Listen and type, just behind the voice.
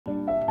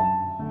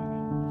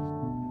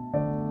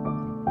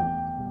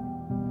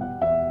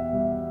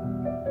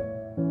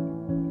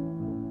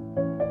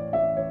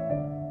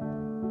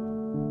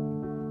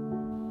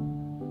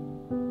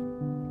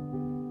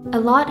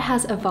lot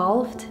has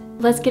evolved.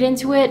 Let's get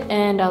into it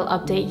and I'll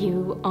update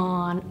you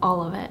on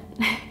all of it.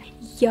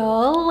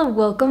 Y'all,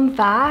 welcome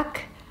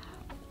back.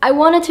 I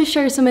wanted to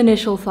share some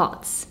initial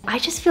thoughts. I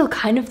just feel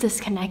kind of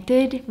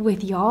disconnected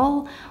with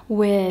y'all,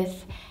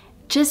 with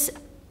just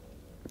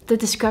the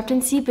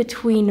discrepancy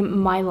between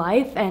my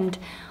life and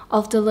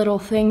of the little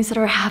things that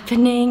are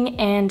happening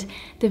and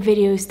the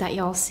videos that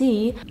y'all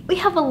see. We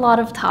have a lot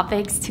of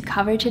topics to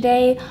cover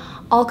today,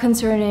 all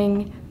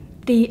concerning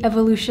the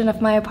evolution of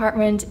my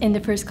apartment in the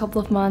first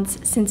couple of months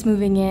since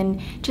moving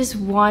in, just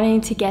wanting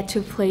to get to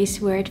a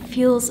place where it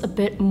feels a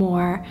bit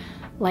more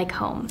like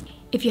home.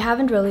 If you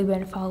haven't really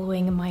been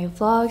following my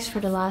vlogs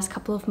for the last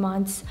couple of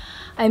months,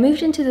 I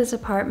moved into this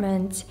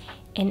apartment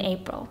in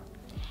April.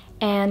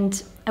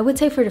 And I would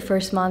say for the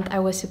first month, I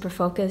was super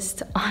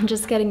focused on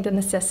just getting the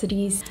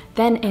necessities.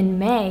 Then in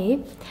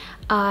May,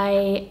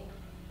 I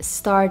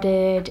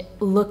started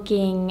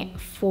looking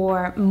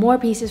for more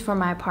pieces for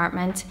my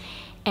apartment.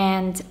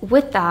 And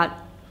with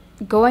that,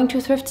 going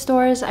to thrift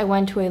stores, I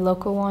went to a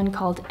local one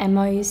called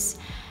Emma's,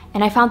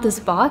 and I found this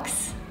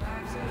box,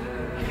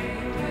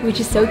 which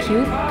is so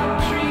cute.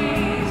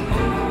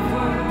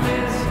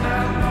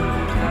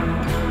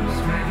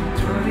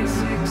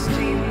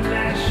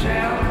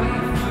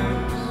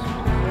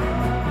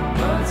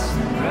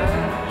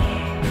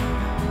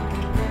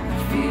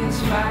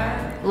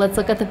 Let's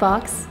look at the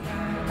box.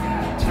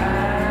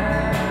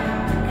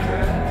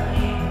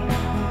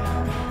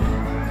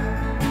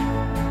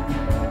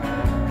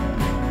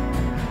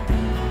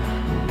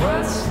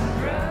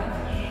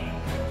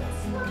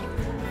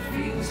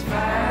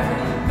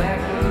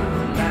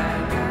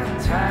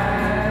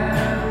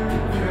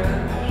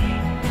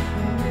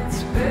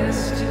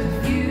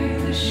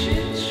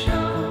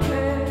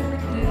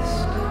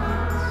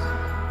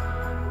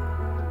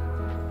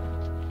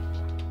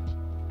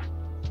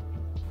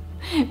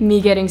 Me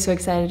getting so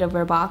excited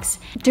over a box.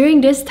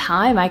 During this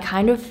time, I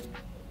kind of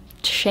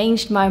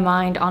changed my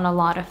mind on a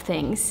lot of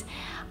things.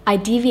 I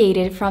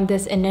deviated from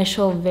this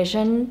initial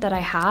vision that I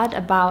had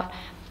about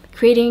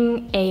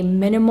creating a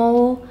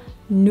minimal,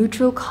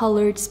 neutral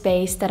colored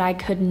space that I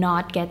could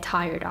not get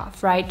tired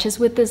of, right? Just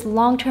with this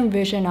long-term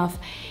vision of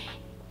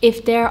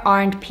if there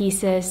aren't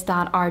pieces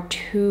that are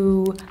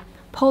too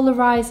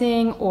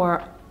polarizing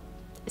or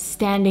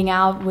standing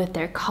out with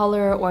their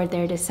color or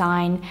their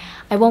design,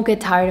 I won't get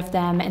tired of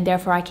them, and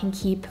therefore I can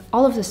keep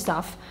all of the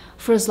stuff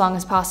for as long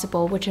as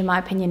possible, which in my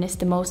opinion is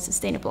the most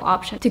sustainable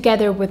option,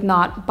 together with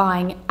not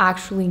buying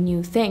actually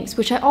new things,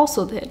 which I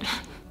also did.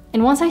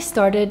 And once I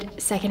started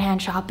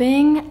secondhand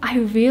shopping, I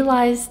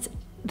realized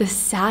the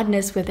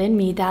sadness within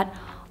me that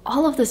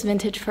all of this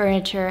vintage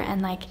furniture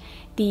and like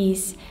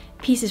these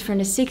pieces from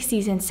the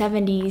 60s and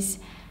 70s,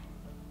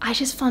 I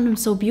just found them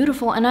so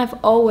beautiful. And I've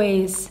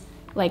always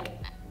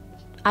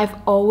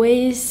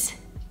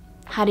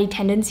had a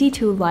tendency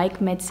to like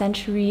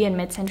mid-century and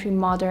mid-century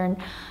modern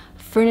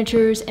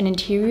furnitures and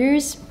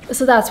interiors.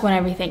 So that's when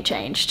everything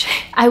changed.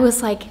 I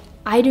was like,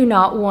 I do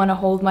not want to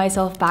hold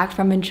myself back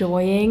from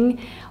enjoying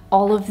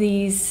all of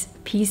these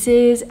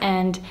pieces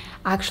and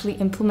actually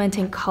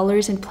implementing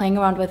colors and playing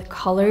around with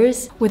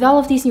colors. With all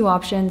of these new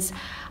options,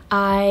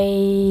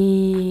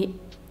 I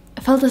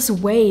felt this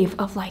wave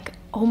of like,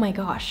 oh my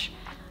gosh,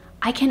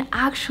 I can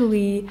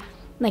actually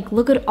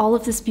look at all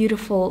of this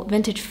beautiful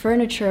vintage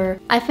furniture.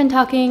 I've been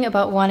talking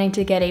about wanting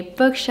to get a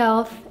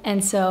bookshelf,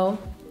 and so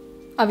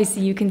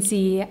obviously you can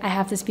see I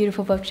have this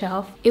beautiful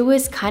bookshelf. It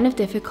was kind of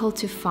difficult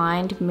to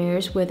find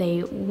mirrors with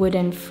a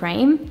wooden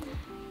frame,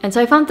 and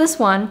so I found this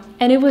one,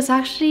 and it was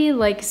actually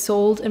like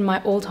sold in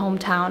my old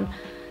hometown.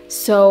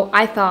 So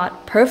I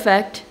thought,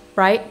 perfect,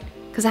 right?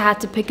 Because I had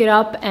to pick it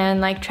up,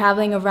 and like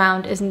traveling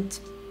around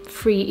isn't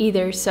free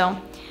either, so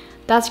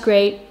that's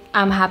great.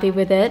 I'm happy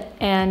with it,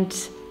 and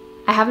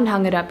I haven't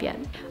hung it up yet.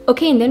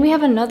 Okay, and then we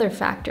have another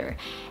factor,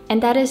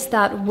 and that is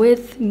that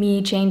with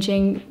me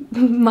changing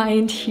my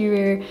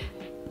interior,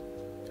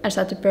 I just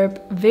had to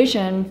burp,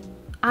 vision,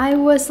 I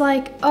was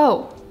like,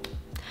 oh,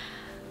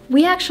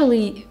 we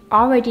actually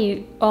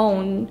already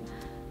own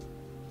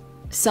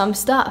some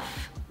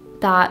stuff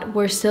that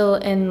were still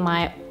in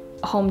my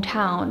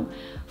hometown.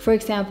 For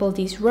example,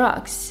 these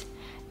rugs.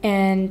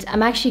 And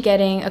I'm actually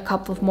getting a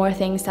couple of more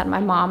things that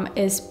my mom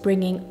is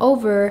bringing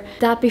over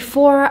that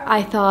before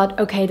I thought,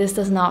 okay, this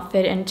does not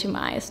fit into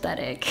my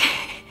aesthetic.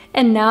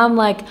 And now I'm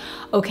like,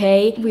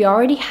 okay, we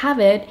already have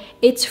it,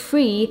 it's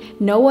free,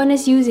 no one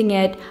is using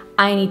it,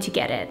 I need to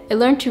get it. I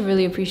learned to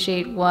really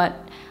appreciate what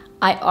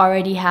I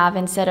already have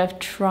instead of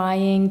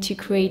trying to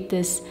create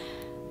this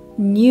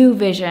new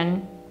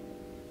vision,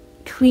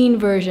 clean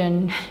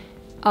version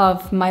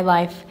of my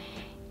life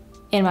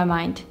in my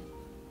mind.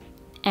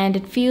 And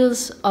it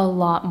feels a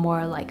lot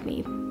more like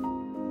me.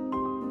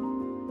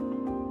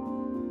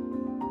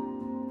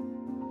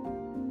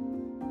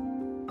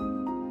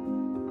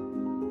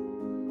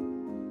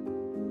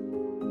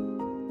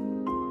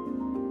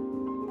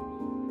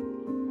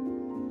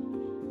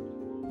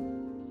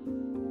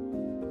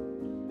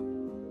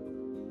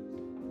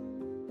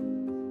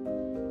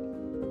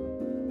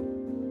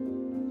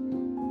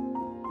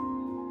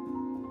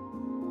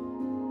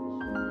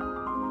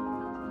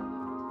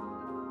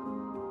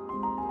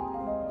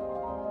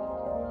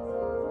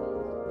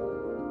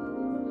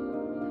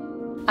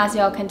 As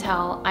y'all can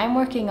tell, I'm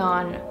working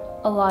on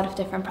a lot of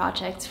different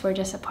projects for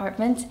this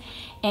apartment,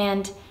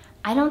 and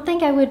I don't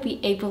think I would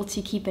be able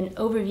to keep an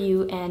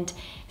overview and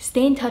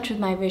stay in touch with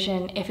my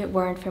vision if it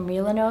weren't for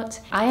Milanote.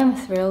 I am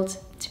thrilled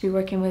to be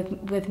working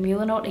with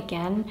Milanote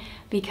again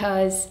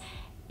because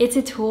it's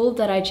a tool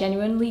that I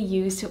genuinely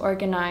use to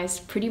organize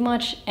pretty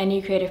much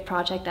any creative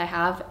project I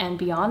have and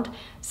beyond.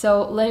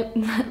 So let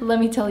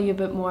me tell you a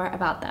bit more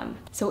about them.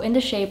 So in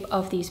the shape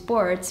of these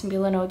boards,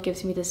 Milanote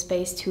gives me the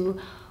space to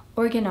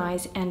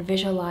organize and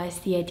visualize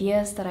the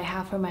ideas that I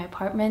have for my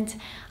apartment.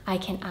 I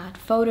can add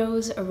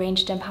photos,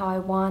 arrange them how I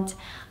want.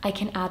 I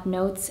can add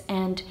notes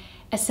and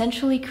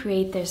essentially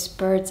create this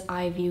bird's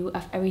eye view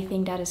of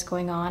everything that is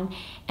going on.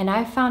 And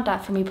I found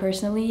that for me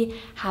personally,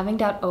 having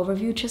that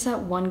overview just at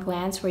one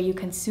glance where you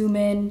can zoom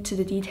in to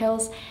the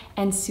details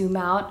and zoom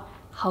out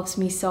helps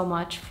me so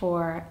much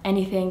for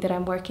anything that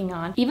I'm working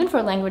on. Even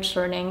for language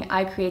learning,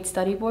 I create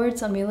study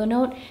boards on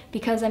Milanote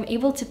because I'm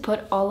able to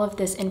put all of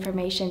this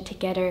information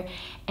together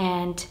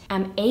and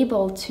I'm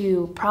able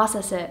to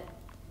process it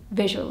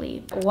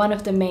visually. One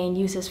of the main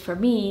uses for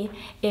me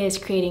is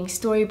creating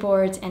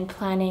storyboards and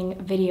planning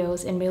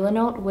videos in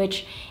Milanote,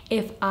 which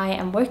if I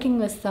am working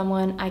with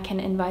someone, I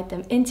can invite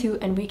them into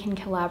and we can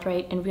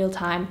collaborate in real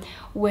time,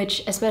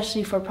 which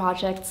especially for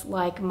projects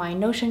like my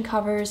Notion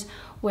covers,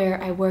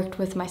 where I worked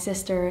with my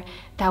sister,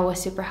 that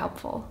was super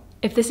helpful.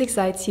 If this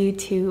excites you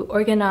to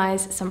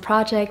organize some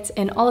projects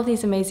in all of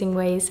these amazing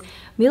ways,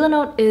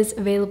 Milanote is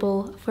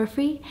available for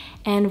free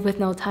and with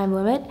no time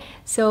limit.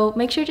 So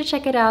make sure to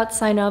check it out,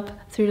 sign up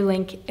through the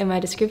link in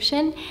my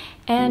description,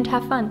 and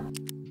have fun.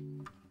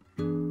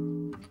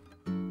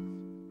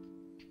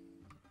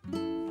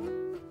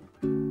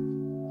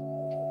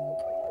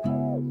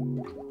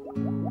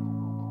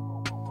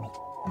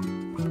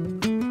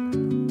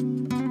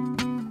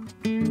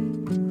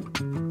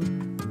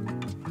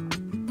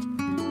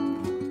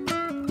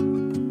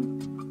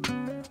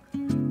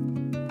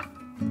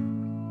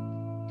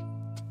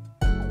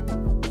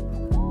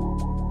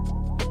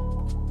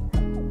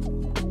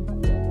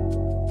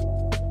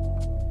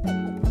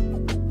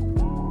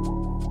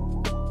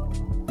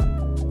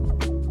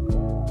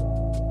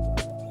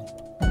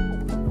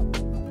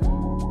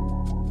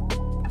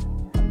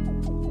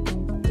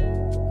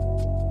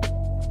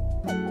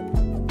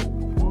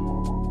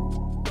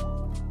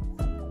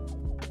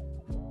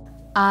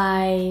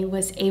 I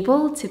was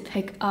able to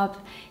pick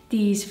up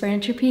these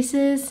furniture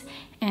pieces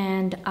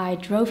and I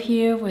drove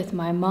here with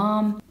my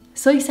mom.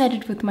 So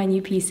excited with my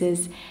new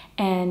pieces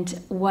and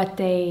what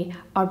they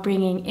are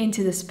bringing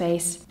into the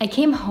space. I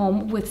came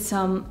home with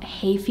some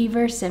hay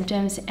fever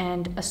symptoms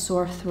and a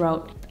sore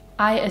throat.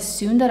 I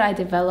assumed that I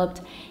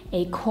developed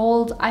a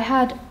cold. I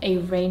had a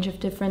range of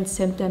different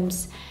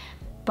symptoms,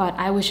 but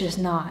I was just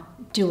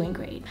not doing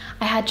great.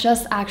 I had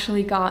just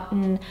actually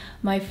gotten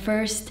my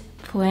first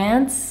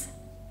plants,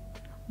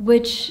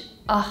 which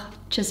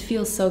just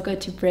feels so good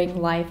to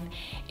bring life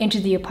into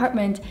the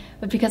apartment.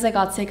 But because I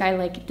got sick,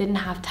 I didn't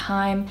have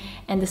time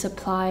and the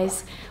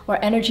supplies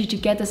or energy to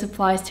get the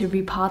supplies to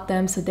repot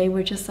them. So they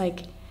were just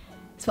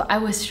so I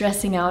was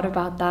stressing out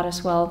about that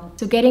as well.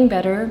 So getting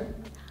better,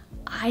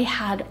 I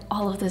had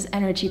all of this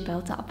energy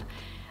built up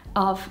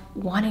of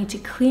wanting to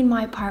clean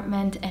my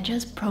apartment and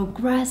just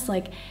progress,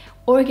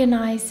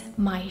 organize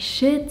my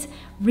shit,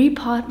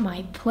 repot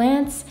my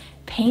plants,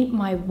 paint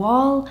my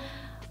wall,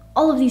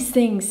 all of these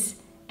things.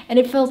 And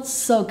it felt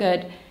so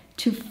good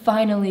to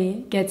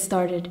finally get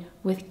started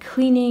with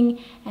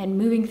cleaning and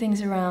moving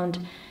things around.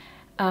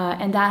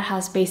 And that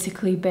has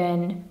basically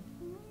been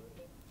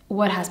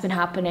what has been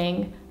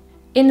happening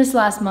in this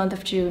last month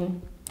of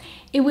June.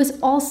 It was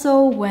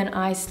also when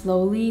I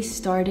slowly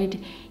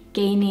started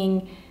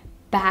gaining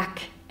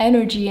back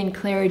energy and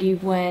clarity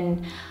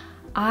when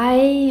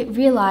I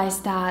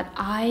realized that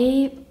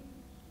I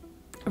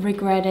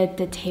regretted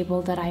the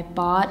table that I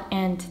bought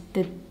and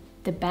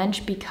the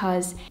bench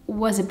because it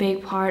was a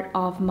big part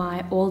of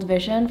my old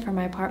vision for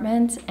my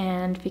apartment,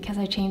 and because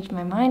I changed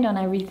my mind on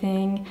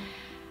everything,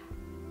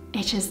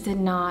 it just did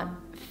not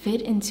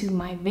fit into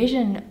my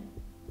vision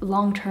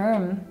long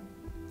term.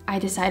 I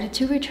decided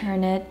to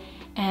return it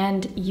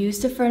and use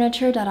the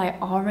furniture that I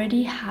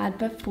already had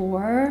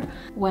before.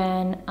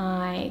 When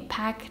I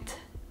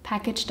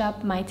packaged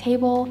up my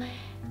table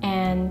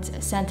and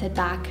sent it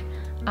back,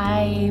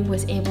 I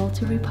was able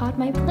to repot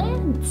my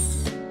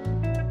plants.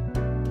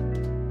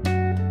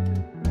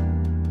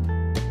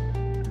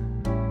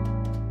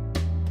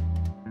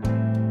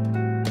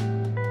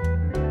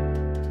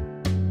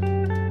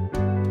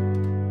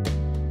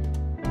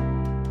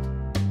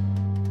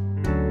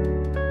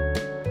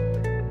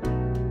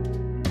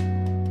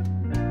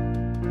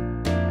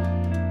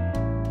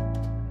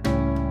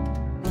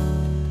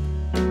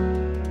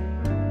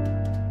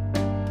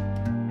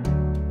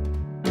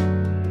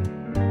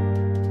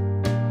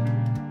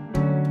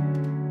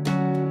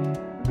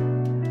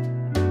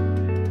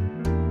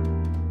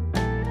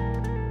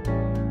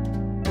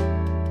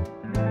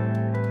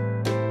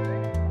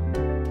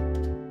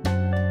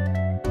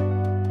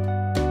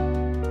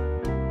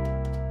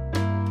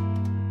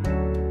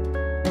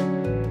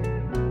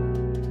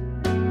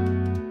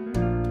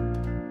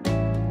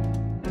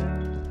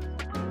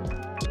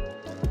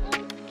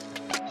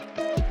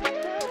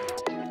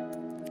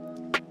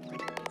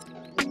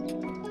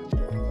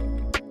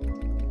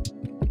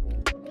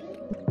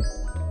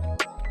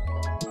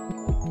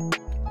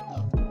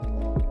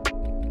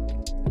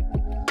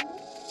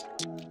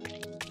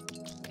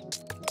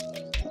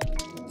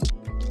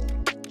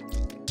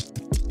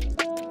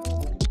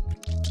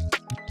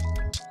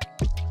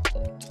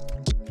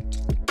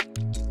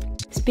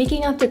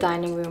 Speaking of the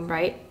dining room,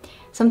 right?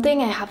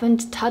 Something I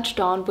haven't touched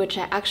on, which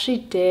I actually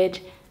did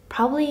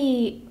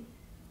probably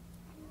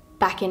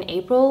back in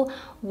April,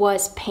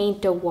 was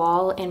paint the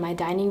wall in my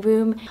dining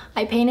room.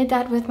 I painted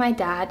that with my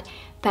dad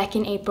back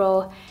in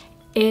April.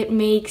 It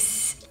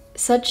makes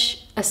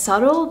such a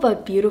subtle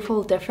but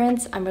beautiful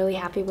difference. I'm really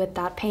happy with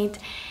that paint.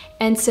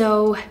 And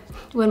so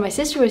when my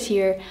sister was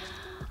here,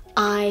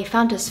 I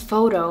found this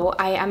photo.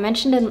 I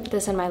mentioned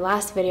this in my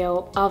last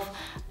video of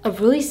a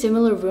really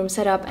similar room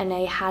setup, and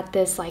I had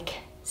this like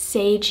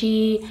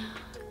sagey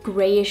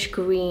grayish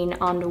green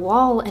on the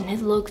wall, and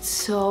it looked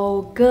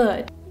so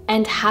good.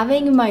 And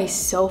having my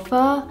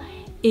sofa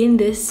in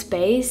this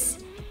space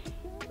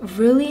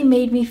really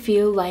made me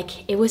feel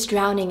like it was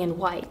drowning in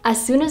white.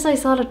 As soon as I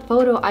saw that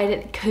photo,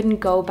 I couldn't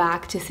go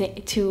back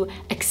to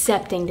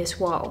accepting this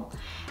wall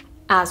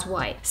as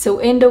white. So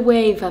in the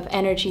wave of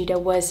energy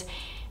that was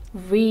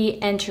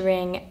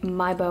re-entering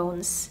my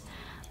bones,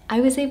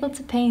 I was able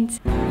to paint.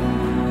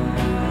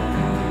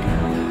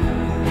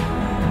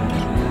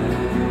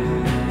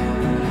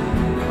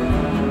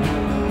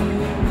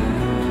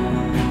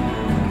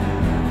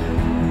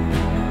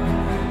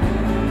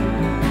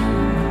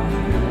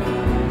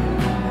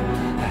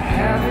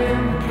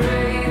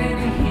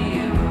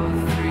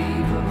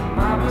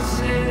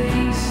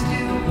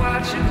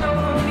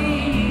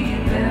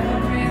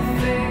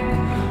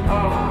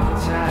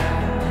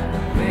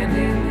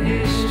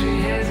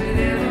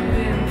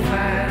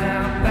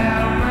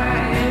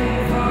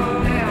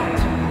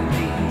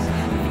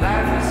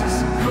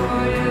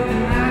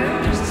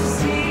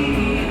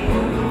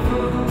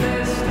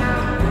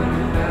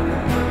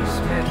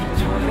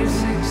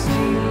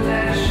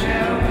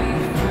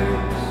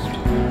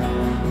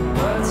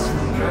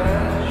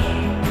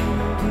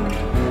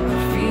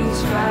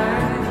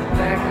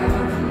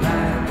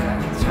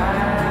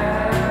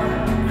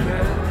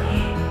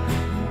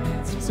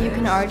 So you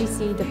can already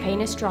see the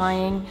paint is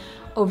drying.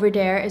 Over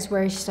there is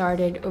where I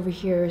started, over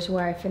here is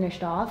where I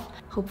finished off.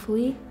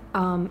 Hopefully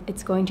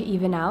it's going to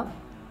even out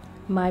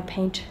my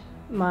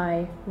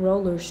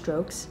roller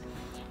strokes.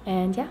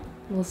 And yeah,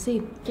 we'll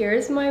see.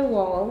 Here's my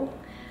wall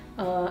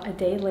a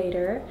day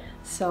later.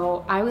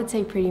 So I would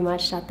say pretty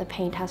much that the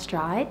paint has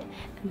dried.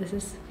 And this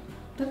is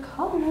the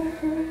color.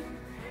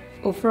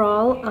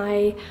 Overall,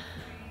 I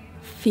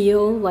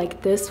feel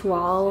like this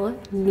wall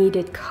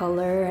needed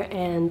color,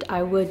 and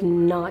I would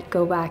not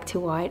go back to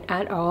white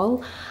at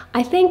all.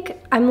 I think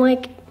I'm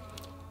like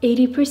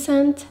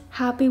 80%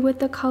 happy with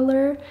the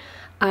color.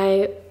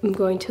 I am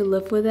going to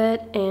live with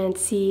it and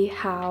see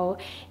how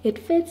it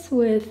fits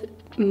with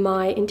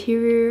my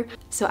interior.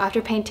 So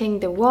after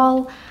painting the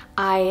wall,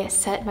 I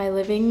set my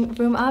living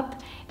room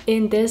up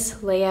in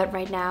this layout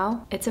right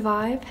now. It's a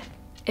vibe.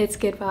 It's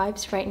good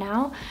vibes right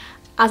now.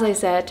 As I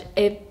said,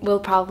 it will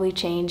probably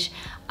change,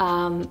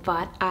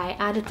 but I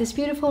added this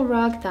beautiful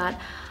rug that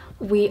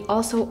we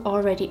also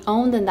already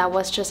owned, and that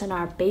was just in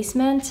our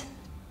basement.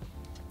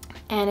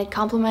 And it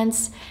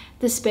complements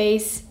the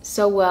space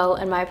so well,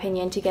 in my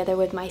opinion, together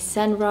with my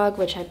Zen rug,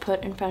 which I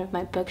put in front of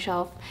my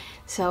bookshelf.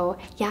 So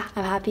yeah,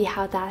 I'm happy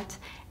how that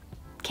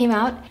came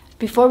out.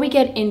 Before we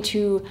get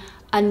into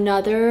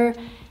another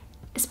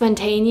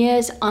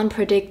spontaneous,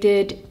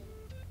 unpredicted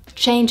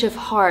change of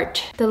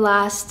heart, the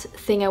last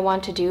thing I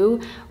want to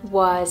do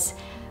was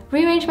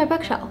rearrange my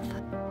bookshelf.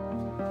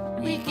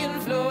 We can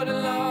float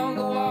along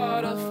the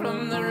water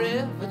from the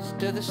rivers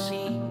to the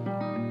sea,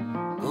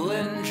 go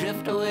and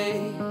drift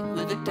away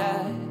with the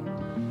tide.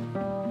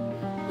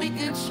 We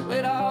could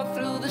sweat all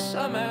through the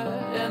summer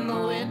and the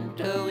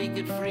winter we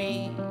could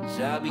freeze.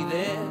 I'll be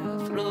there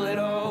through it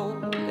all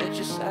at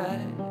your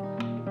side.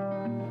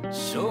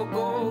 So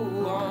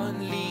go on,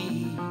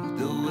 lead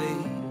the way,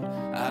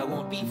 I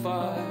won't be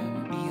far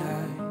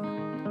behind.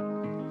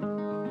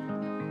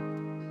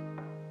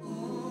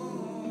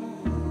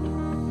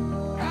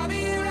 I'll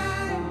be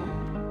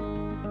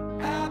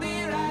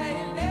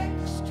right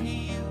next to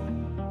you.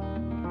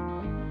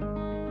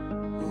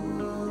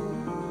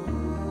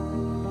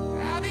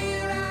 I'll be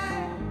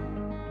right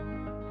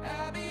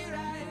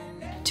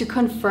next. To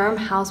confirm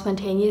how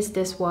spontaneous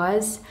this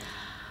was,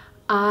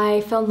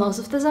 I filmed most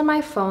of this on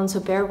my phone,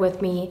 so bear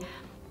with me.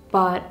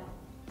 But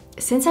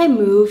since I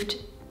moved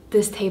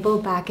this table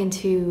back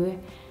into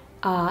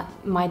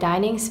my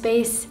dining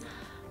space,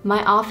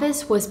 my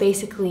office was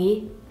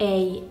basically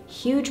a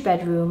huge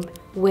bedroom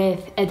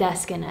with a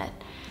desk in it.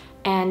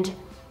 And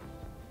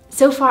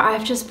so far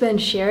I've just been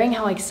sharing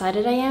how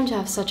excited I am to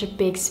have such a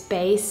big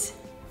space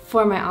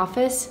for my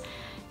office,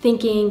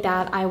 thinking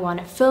that I want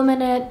to film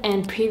in it.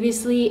 And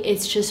previously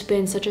it's just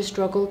been such a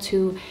struggle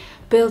to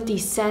build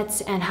these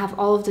sets and have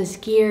all of this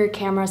gear,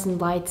 cameras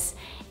and lights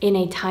in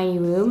a tiny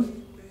room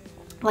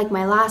like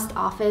my last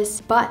office.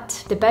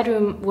 But the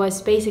bedroom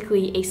was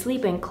basically a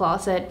sleeping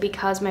closet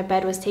because my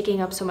bed was taking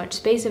up so much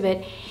space of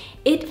it.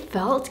 It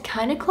felt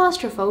kind of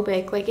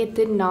claustrophobic, like it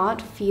did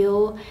not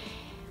feel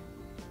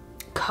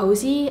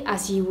cozy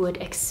as you would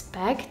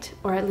expect,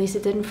 or at least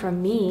it didn't for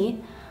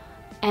me.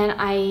 And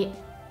I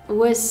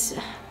was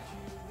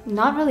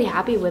not really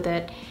happy with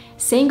it.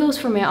 Same goes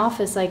for my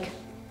office. Like,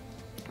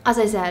 As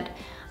I said,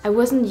 I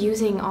wasn't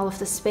using all of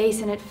the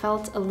space and it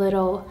felt a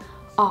little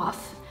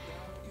off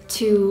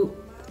to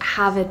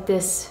have it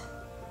this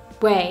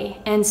way.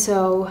 And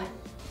so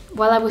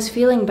while I was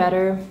feeling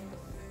better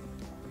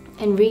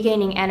and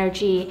regaining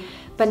energy,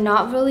 but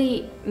not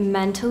really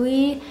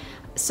mentally,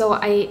 so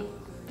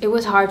it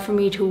was hard for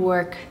me to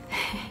work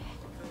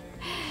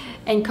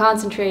and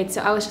concentrate.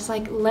 So I was just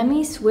like, let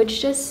me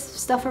switch this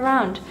stuff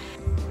around.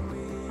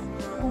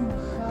 Oh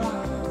my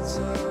God.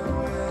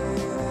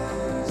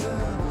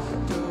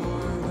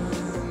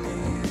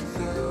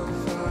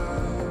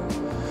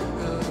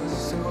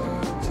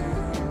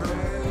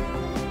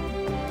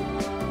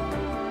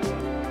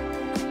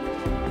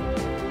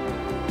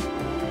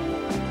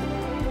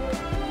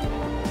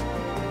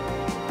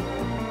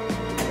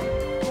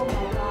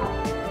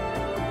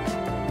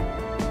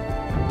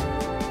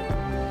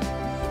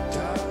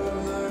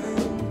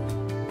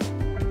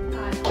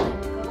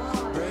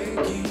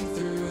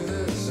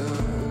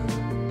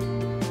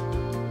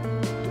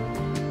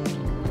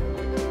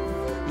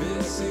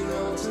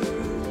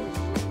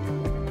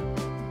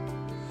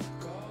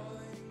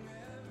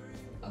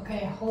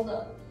 Okay, hold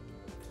up.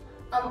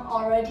 I'm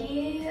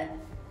already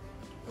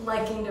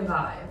liking the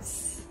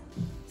vibes.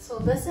 So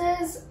this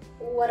is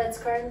what it's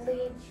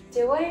currently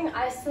doing.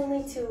 I still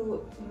need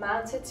to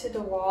mount it to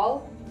the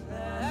wall.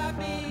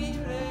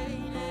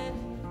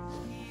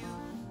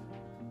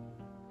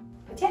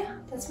 But yeah,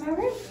 that's my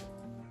room.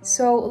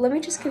 So let me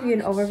just give you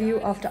an overview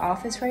of the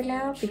office right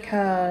now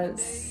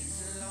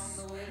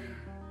because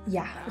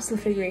yeah, we're still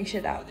figuring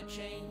shit out.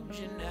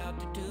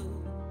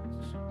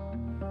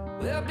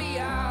 We'll be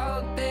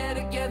out there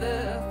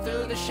together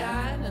through the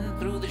shine and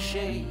through the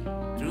shade,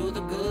 through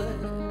the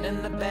good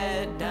and the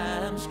bad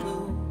times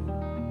too.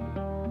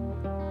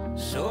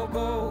 So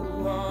go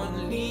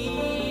on,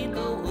 lead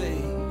the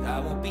way, I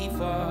won't be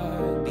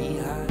far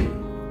behind.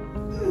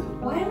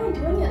 Why am I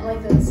doing it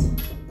like this?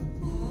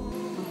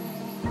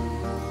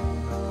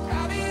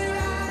 I'll be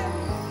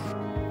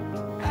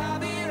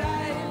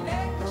right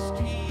next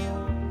to you.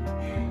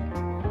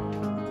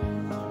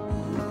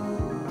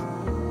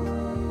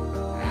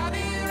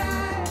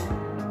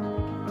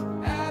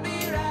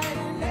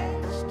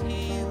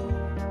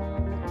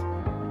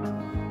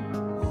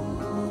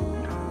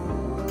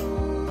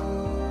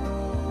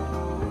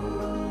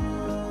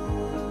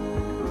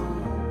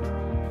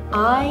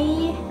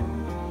 I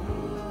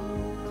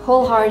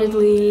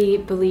wholeheartedly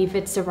believe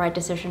it's the right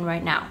decision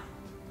right now.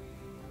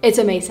 It's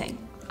amazing.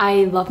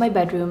 I love my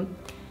bedroom.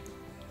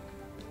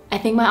 I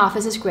think my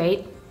office is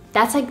great.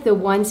 That's like the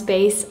one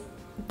space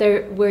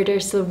there where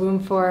there's still room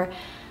for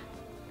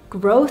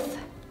growth,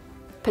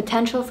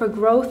 potential for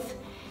growth,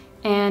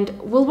 and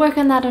we'll work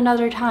on that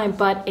another time,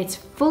 but it's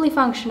fully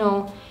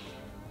functional.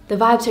 The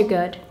vibes are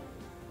good,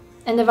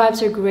 and the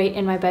vibes are great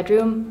in my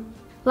bedroom.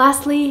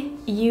 Lastly,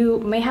 you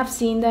may have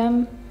seen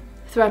them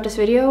throughout this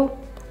video.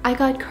 I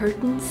got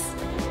curtains.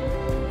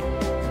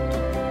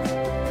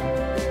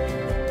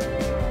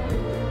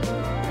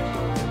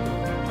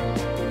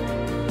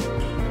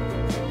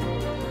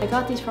 I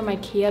got these from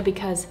IKEA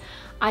because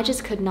I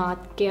just could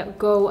not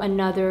go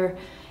another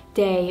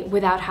day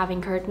without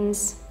having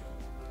curtains.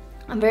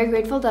 I'm very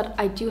grateful that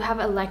I do have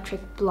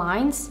electric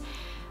blinds,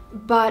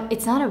 but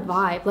it's not a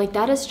vibe. Like,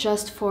 that is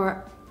just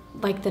for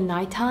like the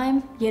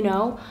nighttime, you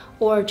know,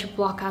 or to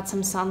block out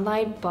some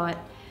sunlight, but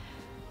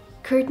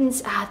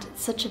curtains add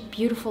such a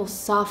beautiful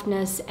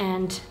softness,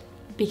 and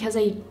because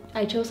I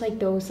chose like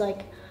those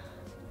like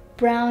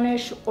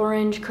brownish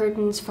orange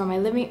curtains from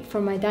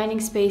my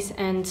dining space,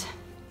 and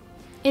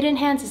it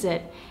enhances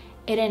it.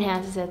 It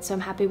enhances it, so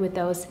I'm happy with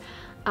those.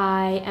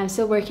 I am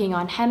still working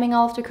on hemming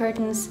all of the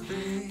curtains.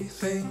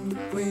 Everything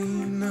we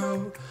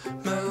know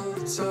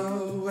melts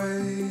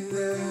away.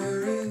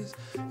 There is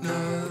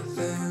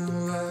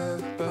nothing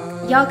left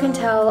but Y'all can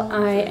tell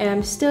I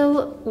am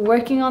still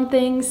working on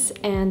things,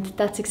 and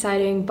that's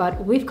exciting,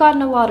 but we've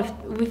gotten a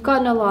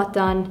lot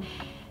done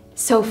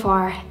so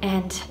far,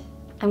 and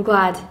I'm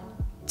glad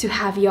to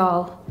have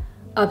y'all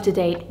up to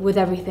date with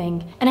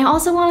everything. And I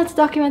also wanted to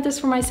document this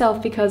for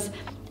myself because,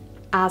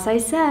 as I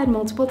said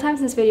multiple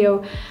times in this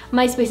video,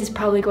 my space is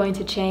probably going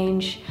to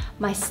change.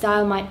 My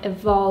style might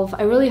evolve.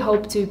 I really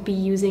hope to be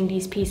using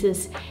these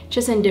pieces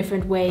just in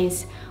different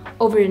ways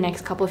over the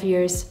next couple of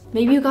years.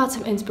 Maybe you got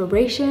some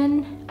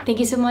inspiration. Thank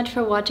you so much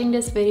for watching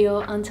this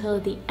video until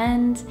the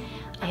end.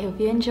 I hope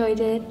you enjoyed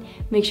it.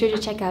 Make sure to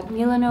check out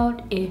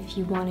Milanote if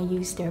you want to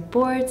use their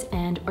boards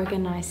and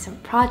organize some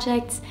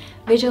projects,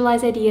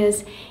 visualize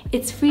ideas.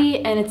 It's free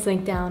and it's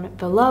linked down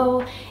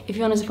below. If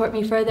you want to support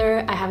me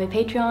further, I have a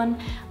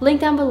Patreon,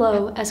 link down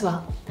below as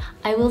well.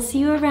 I will see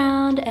you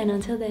around, and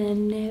until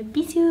then,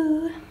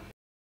 bisous!